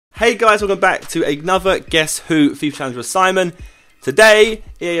Hey guys, welcome back to another Guess Who FIFA Challenge with Simon. Today,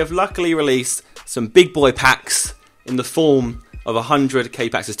 EA have luckily released some big boy packs in the form of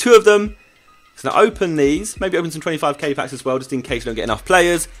 100k packs. There's 2 of them. So now open these, maybe open some 25k packs as well, just in case we don't get enough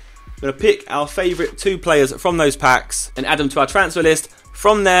players. We're going to pick our favourite 2 players from those packs and add them to our transfer list.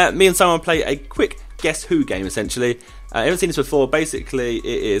 From there, me and Simon will play a quick Guess Who game, essentially. I haven't seen this before. Basically,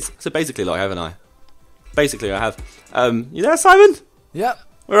 it is... So basically, like, haven't I? Basically, I have. You there, Simon? Yep.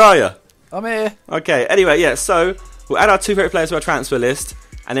 Where are you? I'm here. Okay, anyway, yeah, so we'll add our 2 favourite players to our transfer list,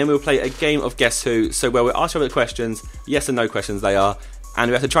 and then we'll play a game of Guess Who. So where we'll ask you other questions, yes and no questions they are, and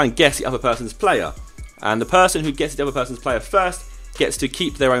we have to try and guess the other person's player. And the person who gets the other person's player first gets to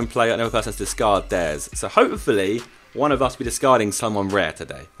keep their own player, and the other person has to discard theirs. So hopefully, one of us will be discarding someone rare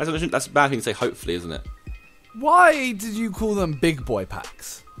today. That's a bad thing to say, hopefully, isn't it? Why did you call them big boy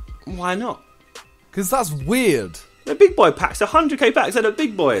packs? Why not? Because that's weird. They're big boy packs, they're 100k packs, they're the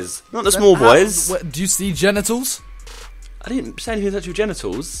big boys, not the small boys. Do you see genitals? I didn't say anything about your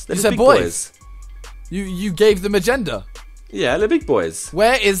genitals. They're You the said big boys. You gave them a gender. Yeah, they're big boys.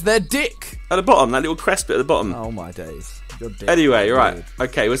 Where is their dick? At the bottom, that little crest bit at the bottom. Oh my days. Your dick. Anyway, right.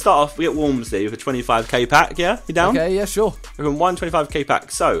 Okay, we'll start off. We get Walmsley with a 25k pack, yeah? You down? Okay, yeah, sure. We're from 1 25k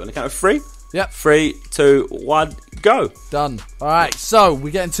pack. So, on the count of 3. Yep. 3, 2, 1, go. Done. Alright, so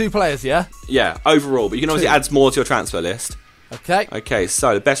we're getting 2 players, yeah? Yeah, overall. But you can obviously add more to your transfer list. Okay. Okay,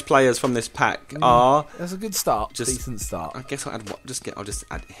 so the best players from this pack are... That's a good start. Decent start. I guess I'll just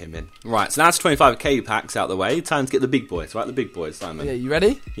add him in. Right, so now it's 25k packs out the way. Time to get the big boys, right? The big boys, Simon. Yeah, you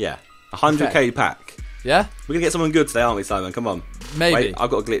ready? Yeah. 100k pack. Yeah? We're going to get someone good today, aren't we, Simon? Come on. Maybe. Wait, I've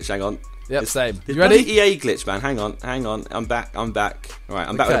got a glitch, hang on. Yep, same. You ready? EA glitch, man. Hang on. I'm back. Alright,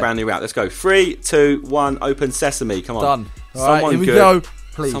 I'm back with a brand new route. Let's go. 3, 2, 1, open sesame. Come on. Done. Someone Alright, here we good. go.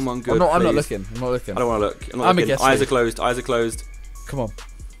 Please. Someone good, I'm not please. looking. I'm not looking. I don't want to look. I'm a looking. guess. Eyes are closed. Come on.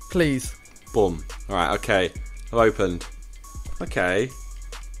 Please. Boom. Alright, okay. I've opened. Okay.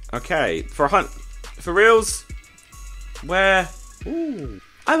 For reals, where... Ooh.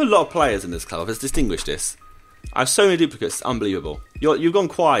 I have a lot of players in this club. Let's distinguish this. I have so many duplicates, it's unbelievable. You've gone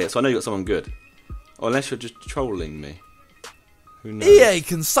quiet, so I know you got someone good. Or unless you're just trolling me. Who knows? EA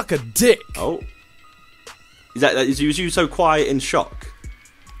can suck a dick. Oh. Is you so quiet in shock?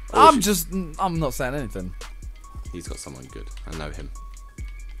 I'm not saying anything. He's got someone good. I know him.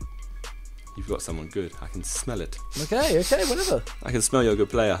 You've got someone good. I can smell it. Okay, whatever. I can smell you're a good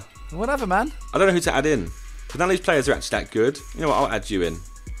player. Whatever, man. I don't know who to add in. But none of these players are actually that good. You know what? I'll add you in.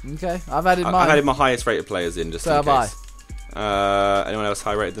 Okay, I've added mine. I've added my highest rated players in just so in case. Anyone else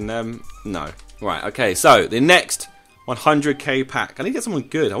higher rated than them? No. Right, okay, so the next 100k pack. I need to get someone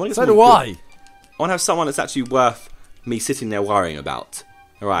good. I want to get so someone do I. good. I want to have someone that's actually worth me sitting there worrying about.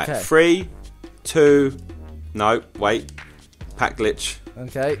 Alright, okay. 3, 2, no, wait. Pack glitch.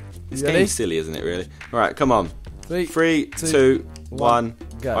 Okay. This game's silly, isn't it, really? Alright, come on. 3, 2, 1,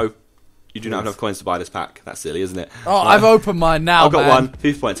 go. Oh, you do not have enough coins to buy this pack. That's silly, isn't it? Oh, I've opened mine now, I've got man. 1.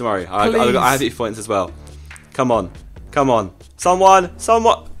 FIFA points, don't worry. I have FIFA points as well. Come on.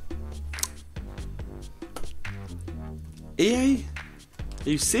 Someone. EA? Are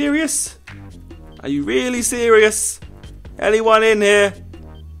you serious? Are you really serious? Anyone in here?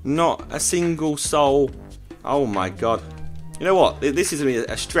 Not a single soul. Oh my god. You know what? This is going to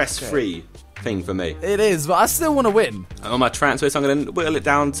be a stress-free thing for me. It is, but I still want to win. On my transfer, so I'm going to whittle it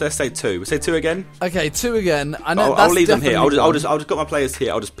down to, let's say 2. We'll say 2 again? Okay, 2 again. I know I'll leave them here. I'll just got my players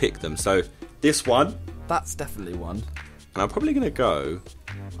here. I'll just pick them. So, this one. That's definitely one. And I'm probably going to go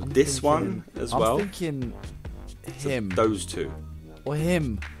with this one as well. I'm thinking him. So those 2. Or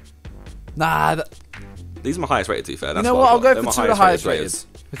him. Nah. These are my highest rated, to be fair. You know what? I'll go for 2 of the highest rated.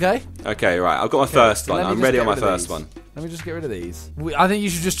 Okay? Okay, right. I've got my first one. I'm ready on my first one. Let me just get rid of these. I think you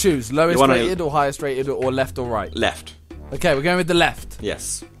should just choose lowest rated or highest rated or left or right. Left. Okay, we're going with the left.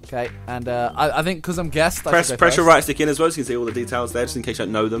 Yes. Okay, and I think because I'm guessed, press your right stick in as well, so you can see all the details there, just in case you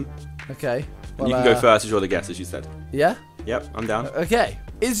don't know them. Okay. Well, you can go first as you're the guest, as you said. Yeah? Yep, I'm down. Okay.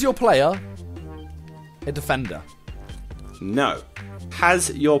 Is your player a defender? No.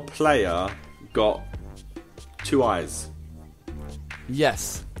 Has your player got 2 eyes?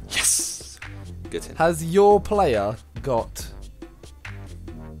 Yes. Yes. Good hint. Has your player got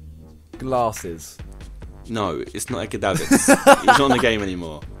glasses? No, it's not Davis. He's not in the game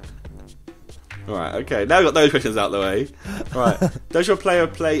anymore. Alright, okay. Now we've got those questions out of the way. Alright. Does your player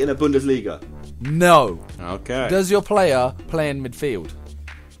play in a Bundesliga? No. Okay. Does your player play in midfield?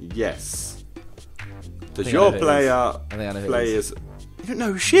 Yes. Does your player play as... You don't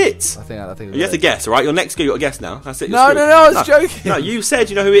know shit. I think you have to guess, alright? Your next go, you got to guess now. That's it. No, I was joking. No, you said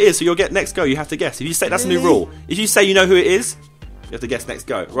you know who it is, so you'll get next go. You have to guess. If you say that's a new rule. If you say you know who it is, You have to guess next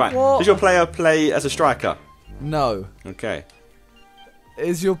go. Right. What? Does your player play as a striker? No. Okay.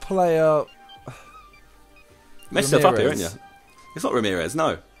 Is your player... Messed stuff up here, haven't you? It's not Ramirez,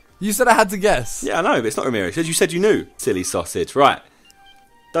 no. You said I had to guess. Yeah, I know, but it's not Ramirez. You said you knew. Silly sausage. Right.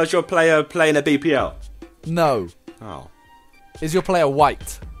 Does your player play in a BPL? No. Oh. Is your player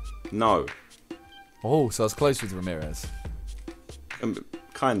white? No. Oh, so I was close with Ramirez.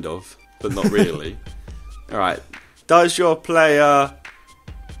 Kind of, but not really. Alright. Does your player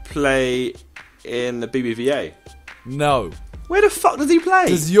play in the BBVA? No. Where the fuck does he play?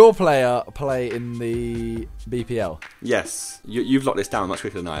 Does your player play in the BPL? Yes. You've locked this down much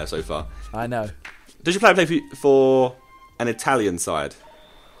quicker than I have so far. I know. Does your player play for an Italian side?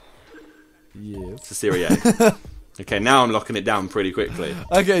 Yeah. It's a Serie A. Okay, now I'm locking it down pretty quickly.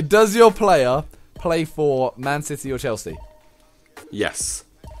 Okay, does your player play for Man City or Chelsea? Yes.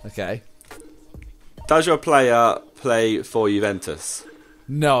 Okay. Does your player play for Juventus?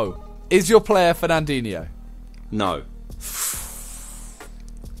 No. Is your player Fernandinho? No.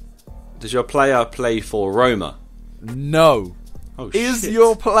 Does your player play for Roma? No. Oh, Is shit.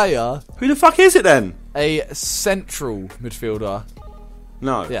 your player Who the fuck is it then? a central midfielder?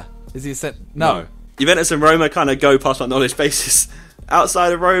 No. Yeah. Is he a No. Juventus and Roma kind of go past my knowledge basis.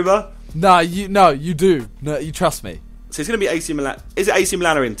 Outside of Roma? No, you do. No, you trust me. So it's going to be AC Milan. Is it AC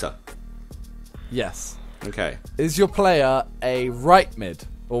Milan or Inter? Yes. Okay. Is your player a right mid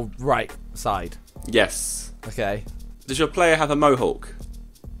or right side? Yes. Okay. Does your player have a mohawk?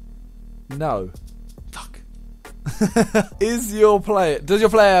 No. Fuck. Does your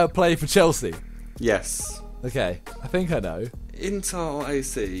player play for Chelsea? Yes. Okay. I think I know. Inter or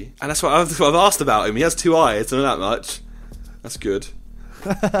AC? And that's what I've asked about him. He has two eyes, I don't know that much. That's good.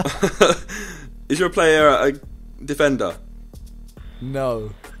 Is your player a defender?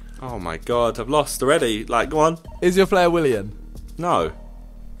 No. Oh my god, I've lost already. Like, go on. Is your player Willian? No.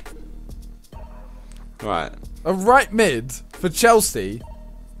 Right. A right mid for Chelsea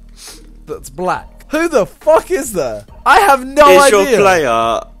that's black. Who the fuck is there? I have no idea. Is your player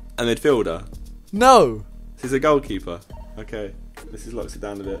a midfielder? No. He's a goalkeeper. Okay. This is locks it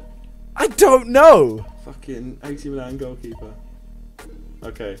down a bit. I don't know. Fucking AC Milan goalkeeper.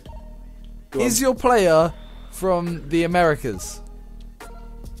 Okay. Go Is on. your player from the Americas?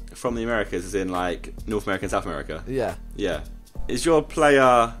 From the Americas, as in like North America and South America? Yeah. Yeah. Is your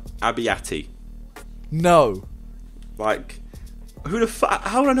player Abiati? No. Like, who the fuck?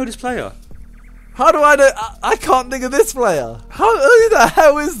 How do I know this player? How do I know? I can't think of this player. Who the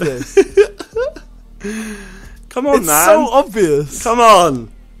hell is this? Come on, It's man. so obvious. Come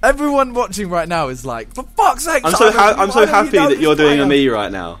on. Everyone watching right now is like, for fuck's sake, I'm Simon, so happy that you're doing a a me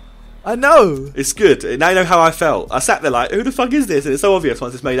right now. I know. It's good. Now you know how I felt. I sat there like, who the fuck is this? And it's so obvious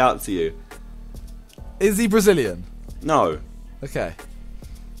once it's made out to you. Is he Brazilian? No. Okay.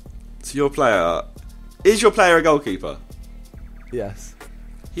 So your player... Is your player a goalkeeper? Yes.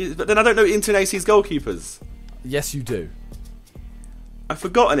 But then I don't know Inter and AC's goalkeepers. Yes, you do. I've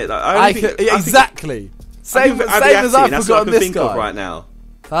forgotten it. Exactly. Same as I've that's what I forgotten can this think guy. of right now.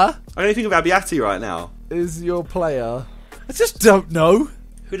 Huh? I don't think of Abiati right now. Is your player... I just don't know.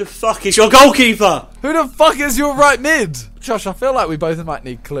 Who the fuck is your goalkeeper? Who the fuck is your right mid? Josh, I feel like we both might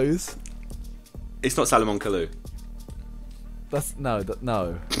need clues. It's not Salomon Kalou. That's... No.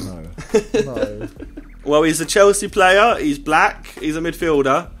 No. Well, he's a Chelsea player. He's black. He's a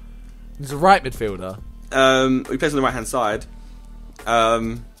midfielder. He's a right midfielder. He plays on the right-hand side.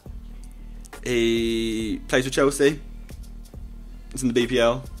 He plays for Chelsea. He's in the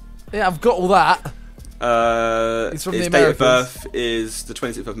BPL. Yeah, I've got all that. His from the date of Americas. birth is the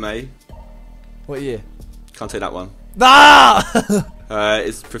 26th of May. What year? Can't say that one. Ah!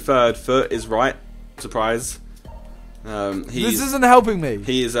 His preferred foot is right. Surprise. This isn't helping me.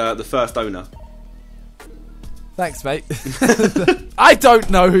 He is the first owner. Thanks, mate. I don't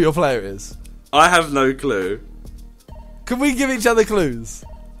know who your player is. I have no clue. Can we give each other clues?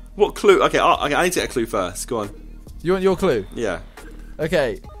 What clue? Okay, I need to get a clue first. Go on. You want your clue? Yeah.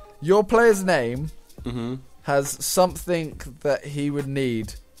 Okay. Your player's name Mm-hmm. has something that he would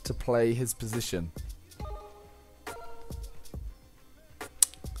need to play his position.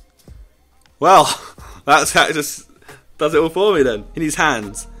 Well, that just does it all for me then. He needs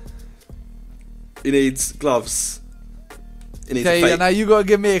hands. He needs gloves. He needs Okay, now you gotta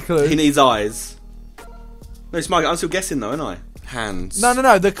give me a clue. He needs eyes. No, it's my... I'm still guessing though, aren't I? Hands.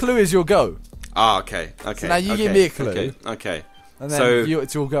 No. The clue is your go. Ah, okay. So now you give me a clue. Okay. And then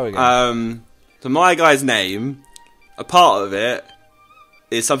it's your go again. So my guy's name, a part of it,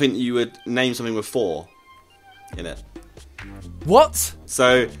 is something you would name something with 4 in it. What?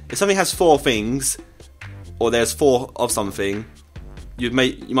 So if something has 4 things, or there's 4 of something,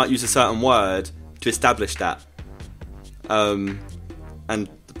 you might use a certain word to establish that. And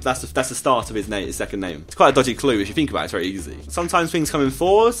that's the start of his second name. It's quite a dodgy clue if you think about it. It's very easy. Sometimes things come in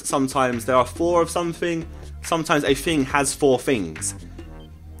fours. Sometimes there are four of something. Sometimes a thing has four things.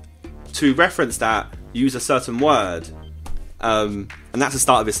 To reference that, use a certain word, and that's the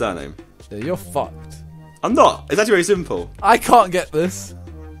start of his surname. Yeah, you're fucked. I'm not. It's actually very simple. I can't get this.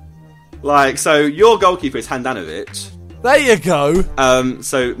 Like, so your goalkeeper is Handanovic. There you go.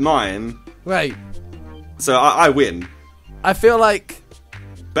 So mine. Wait. So I win. I feel like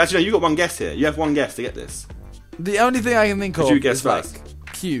But actually, no, you got one guess here. You have one guess to get this. the only thing I can think of you guess is first?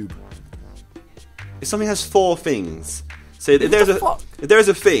 like cube. If something has four things, so if fuck? there is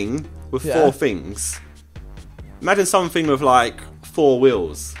a thing with Yeah. four things, imagine something with like four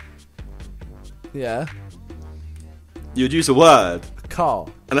wheels. Yeah. You would use a word, A car.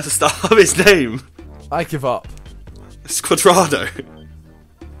 and that's the start of his name. I give up. It's Quadrado.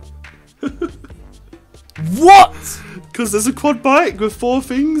 What? Because there's a quad bike with four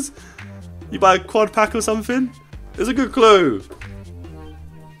things. You buy a quad pack or something. It's a good clue.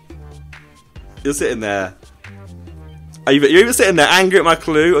 You're sitting there. You're either sitting there angry at my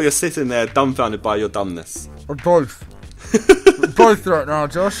clue, or you're sitting there dumbfounded by your dumbness. Both. Both right now,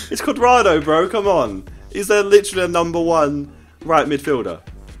 Josh. It's Quadrado, bro. Come on. He's literally a number one right midfielder.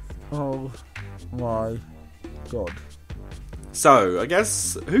 Oh my god. So I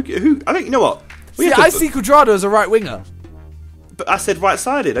guess who? I think you know what. I see Quadrado as a right winger. But I said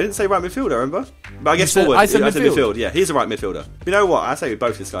right-sided. I didn't say right midfielder. Remember? But I guess said- forward. I said midfield. midfield. Yeah, he's a right midfielder. You know what? I say we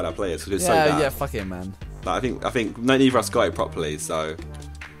both discard our players because it's so bad. Yeah, fuck it, man. Like, I think neither of us got it properly. So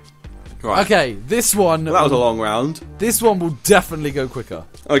right. Okay, this one. Well, that was a long round. This one will definitely go quicker.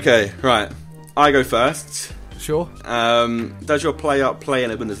 Okay, right. I go first. Sure. Does your player play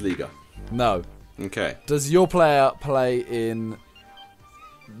in a Bundesliga? No. Okay. Does your player play in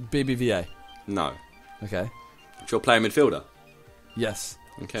BBVA? No. Okay. Does your player midfielder? Yes.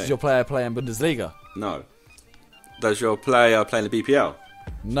 Okay. Does your player play in Bundesliga? No. Does your player play in the BPL?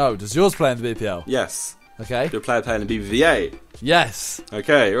 No. Does yours play in the BPL? Yes. Okay. Does your player play in the BBVA? Yes.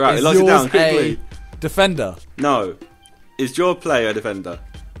 Okay, right. Is Lock it down yours quickly. a defender? No. Is your player a defender?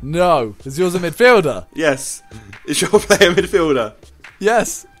 No. Is yours a midfielder? Yes. Is your player a midfielder?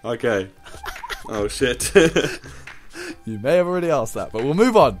 Yes. Okay. Oh shit. You may have already asked that, but we'll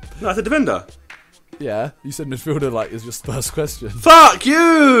move on. No, it's a defender. Yeah, you said midfielder like is your first question. Fuck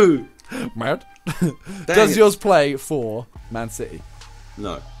you! Mad. Dang Does it. yours play for Man City?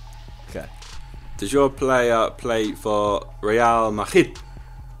 No. Okay. Does your player play for Real Madrid?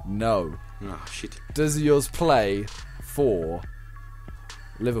 No. Oh shit. Does yours play for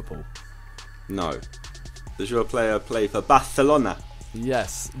Liverpool? No. Does your player play for Barcelona?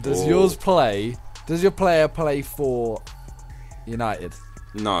 Yes. Does Oh. yours play? Does your player play for United?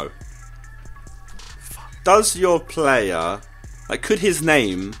 No. Does your player, like, could his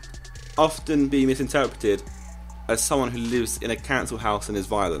name often be misinterpreted as someone who lives in a council house and is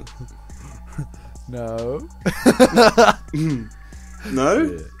violent? No.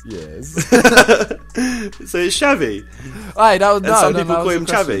 No? Yes. So it's Xavi. Hey, that was And no. some no, people that call was him your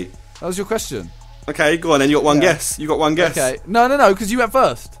question. Xavi. That was your question. Okay, go on then. You got one Yeah. guess. You got one guess. Okay. No, because you went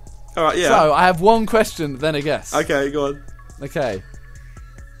first. Alright, yeah. So I have one question, then a guess. Okay, go on. Okay.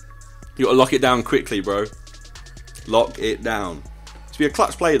 You gotta lock it down quickly, bro. Lock it down. To be a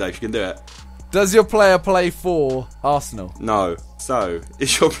clutch play though, if you can do it. Does your player play for Arsenal? No. So,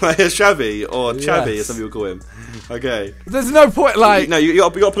 is your player Xavi or Chavi, Yes. as some people call him? Okay. There's no point. Like No, you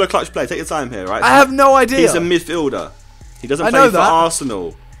got to put a clutch play. Take your time here, right? I have no idea. He's a midfielder. He doesn't I play know for that.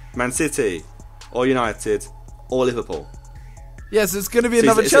 Arsenal, Man City, or United, or Liverpool. Yes, it's going to be So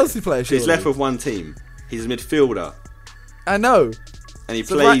another he's- Chelsea player. So he's surely. left with one team. He's a midfielder, I know. and he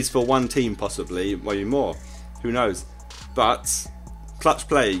So plays for one team, possibly, maybe more. Who knows? But clutch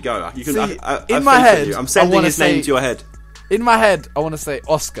play, go. You can. See, I in my faith head, you. I'm I sending wanna his name say- to your head. In my head, I want to say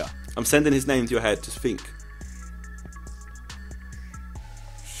Oscar. I'm sending his name to your head. Just think.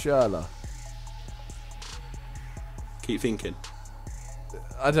 Schürrle. Keep thinking.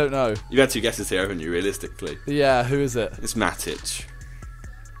 I don't know. You've had two guesses here, haven't you? Realistically, Yeah, who is it? it's Matic.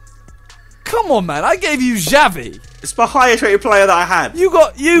 Come on, man! I gave you Xavi. It's the highest rated player that I had. You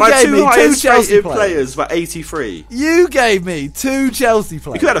My gave two me two highest Chelsea rated players. players were 83. You gave me two Chelsea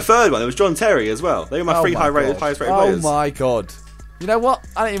players. You could have had a third one. There was John Terry as well. They were my three my highest rated God. players. Oh my god! You know what?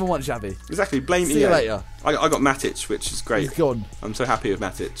 I don't even want Xavi. Exactly. Blame See you EA. later. I got Matic, which is great. He's gone. I'm so happy with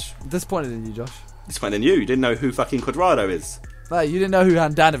Matic. Disappointed in you, Josh. Disappointed in you. You didn't know who fucking Quadrado is. No, you didn't know who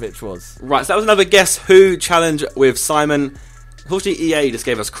Handanovic was. Right, so that was another Guess Who challenge with Simon. Unfortunately, EA just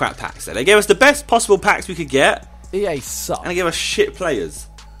gave us crap packs there. They gave us the best possible packs we could get, EA suck. And they give us shit players.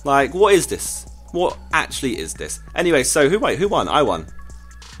 Like, what is this? What actually is this? Anyway, so who won? I won.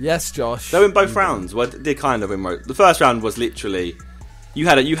 Yes, Josh. They win both rounds. Well, they kind of win. The first round was literally you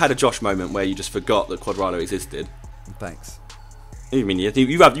had a Josh moment where you just forgot that Quadrado existed. Thanks. You mean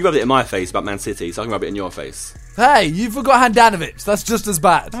you rubbed it in my face about Man City, so I can rub it in your face. Hey, you forgot Handanovic. That's just as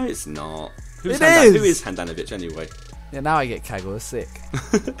bad. No, it's not. Who is Handanovic anyway? Yeah, now I get Kaggle. Sick.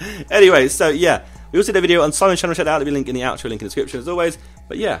 Anyway, so yeah, we also did a video on Simon's channel. Check that out. There'll be a link in the outro, link in the description as always.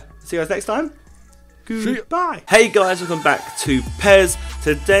 But yeah, see you guys next time. Goodbye. Hey guys, welcome back to Pez.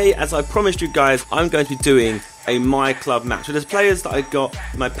 Today, as I promised you guys, I'm going to be doing a My Club match. So there's players that I got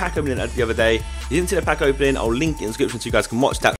in my pack opening the other day. If you didn't see the pack opening, I'll link it in the description so you guys can watch that.